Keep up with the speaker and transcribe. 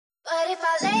But if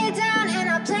I lay down and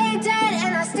I play dead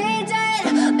and I stay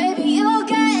dead, maybe you'll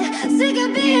get sick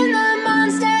of being the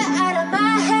monster out of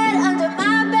my head, under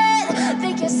my bed.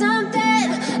 Think you're something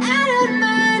out of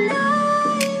my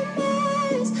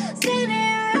nightmares,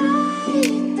 standing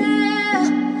right there.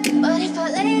 But if I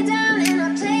lay down and I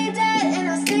play dead and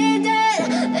I stay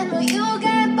dead, then will you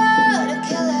get bored of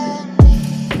killing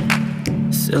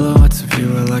me? Silhouettes of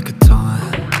you are like a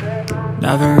taunt.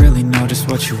 Never really know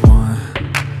just what you want.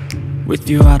 With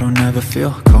you I don't ever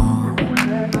feel calm.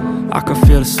 I can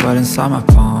feel the sweat inside my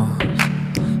palms.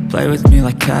 Play with me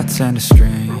like cats and a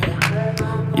string.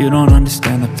 You don't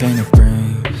understand the pain it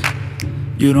brings.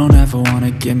 You don't ever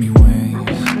wanna give me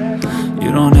wings.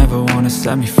 You don't ever wanna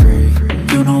set me free.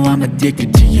 You know I'm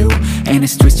addicted to you, and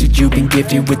it's twisted, you've been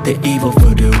gifted with the evil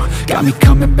voodoo. Got me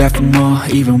coming back for more,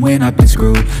 even when I've been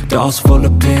screwed. Dolls full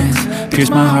of pins, pierce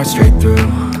my heart straight through.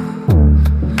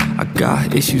 I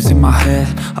got issues in my head,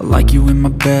 I like you in my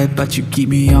bed, but you keep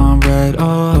me on red.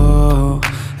 Oh,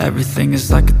 everything is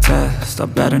like a test, I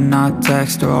better not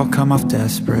text or I'll come off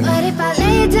desperate. But if I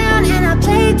lay down and I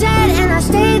play dead and I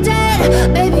stay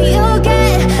dead, baby you'll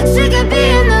get sick of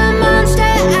being the monster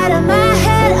out of my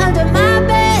head, under my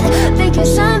bed. Think you're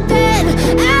something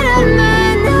out of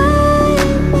my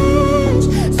nightmares,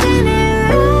 standing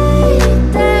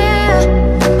right there.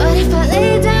 But if I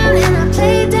lay down and I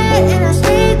play dead and I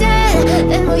stay dead,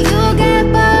 then will you get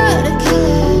bored of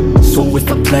killing me? So if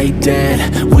I play dead,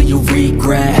 will you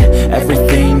regret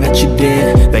everything that you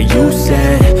did, that you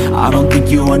said? I don't think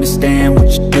you understand what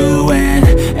you're doing,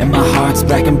 and my heart's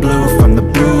black and blue from the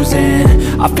bruising.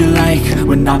 I feel like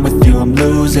when I'm with you I'm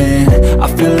losing. I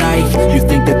feel like you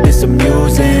think that this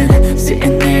amusing,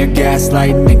 sitting there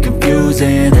gaslighting and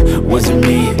confusing. Was it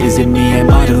me? Is it me?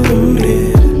 Am I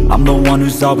deluded? I'm the one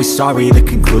who's always sorry, the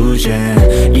conclusion,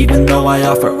 even though I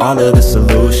offer all of the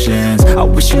solutions. I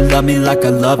wish you loved me like I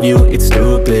love you, it's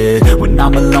stupid. When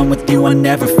I'm alone with you I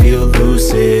never feel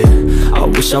lucid. I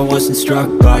wish I wasn't struck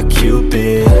by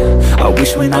Cupid. I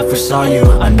wish when I first saw you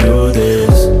I knew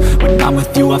this. When I'm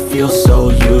with you I feel so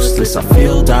useless, I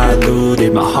feel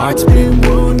diluted, my heart's been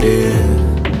wounded.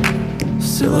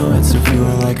 Silhouettes of you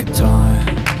are like a taunt.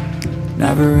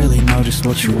 Never really know just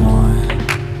what you want.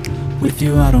 With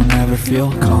you I don't ever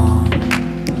feel calm.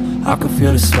 I can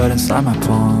feel the sweat inside my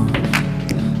palms.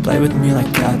 Play with me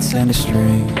like cats and a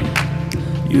string.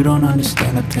 You don't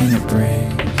understand the pain it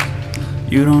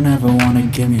brings. You don't ever wanna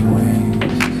give me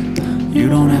wings. You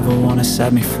don't ever wanna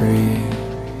set me free.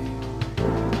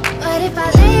 But if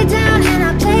I lay down and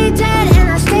I play dead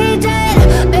and I stay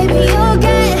dead,